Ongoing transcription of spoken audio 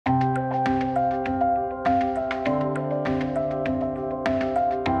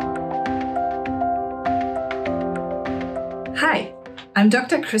I'm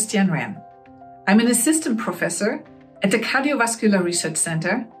Dr. Christiane Wrann. I'm an assistant professor at the Cardiovascular Research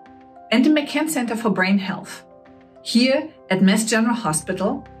Center and the McCance Center for Brain Health here at MassGeneral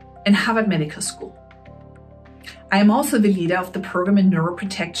Hospital and Harvard Medical School. I am also the leader of the program in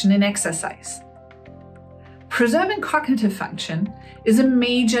neuroprotection in exercise. Preserving cognitive function is a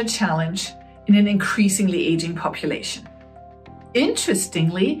major challenge in an increasingly aging population.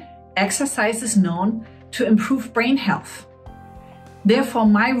 Interestingly, exercise is known to improve brain health. Therefore,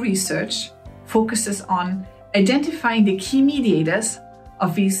 my research focuses on identifying the key mediators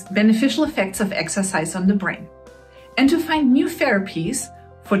of these beneficial effects of exercise on the brain and to find new therapies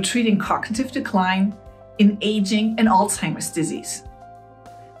for treating cognitive decline in aging and Alzheimer's disease.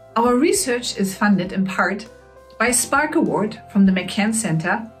 Our research is funded in part by a Spark Award from the McCance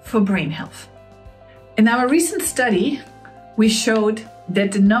Center for Brain Health. In our recent study, we showed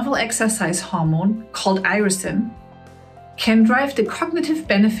that the novel exercise hormone called irisin can drive the cognitive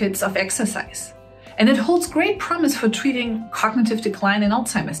benefits of exercise, and it holds great promise for treating cognitive decline in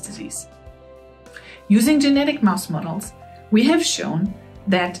Alzheimer's disease. Using genetic mouse models, we have shown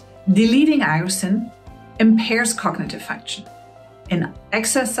that deleting irisin impairs cognitive function in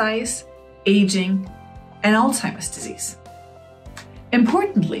exercise, aging, and Alzheimer's disease.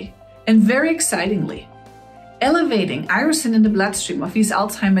 Importantly, and very excitingly, elevating irisin in the bloodstream of these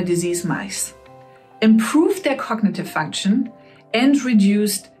Alzheimer's disease mice improved their cognitive function and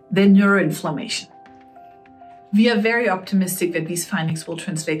reduced their neuroinflammation. We are very optimistic that these findings will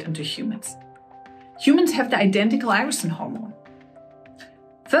translate into humans. Humans have the identical irisin hormone.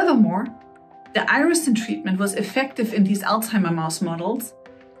 Furthermore, the irisin treatment was effective in these Alzheimer mouse models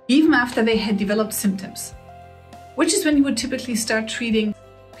even after they had developed symptoms, which is when you would typically start treating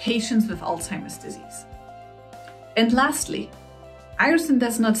patients with Alzheimer's disease. And lastly, irisin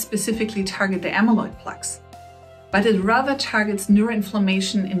does not specifically target the amyloid plaques, but it rather targets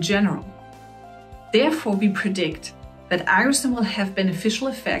neuroinflammation in general. Therefore, we predict that irisin will have beneficial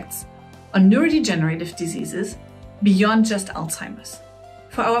effects on neurodegenerative diseases beyond just Alzheimer's.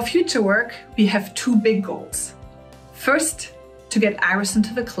 For our future work, we have two big goals. First, to get irisin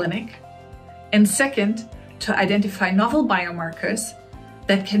to the clinic, and second, to identify novel biomarkers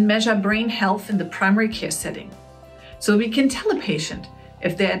that can measure brain health in the primary care setting, so we can tell a patient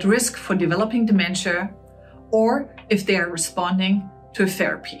if they're at risk for developing dementia or if they are responding to a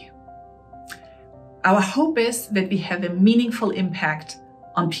therapy. Our hope is that we have a meaningful impact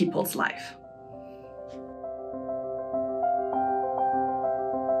on people's life.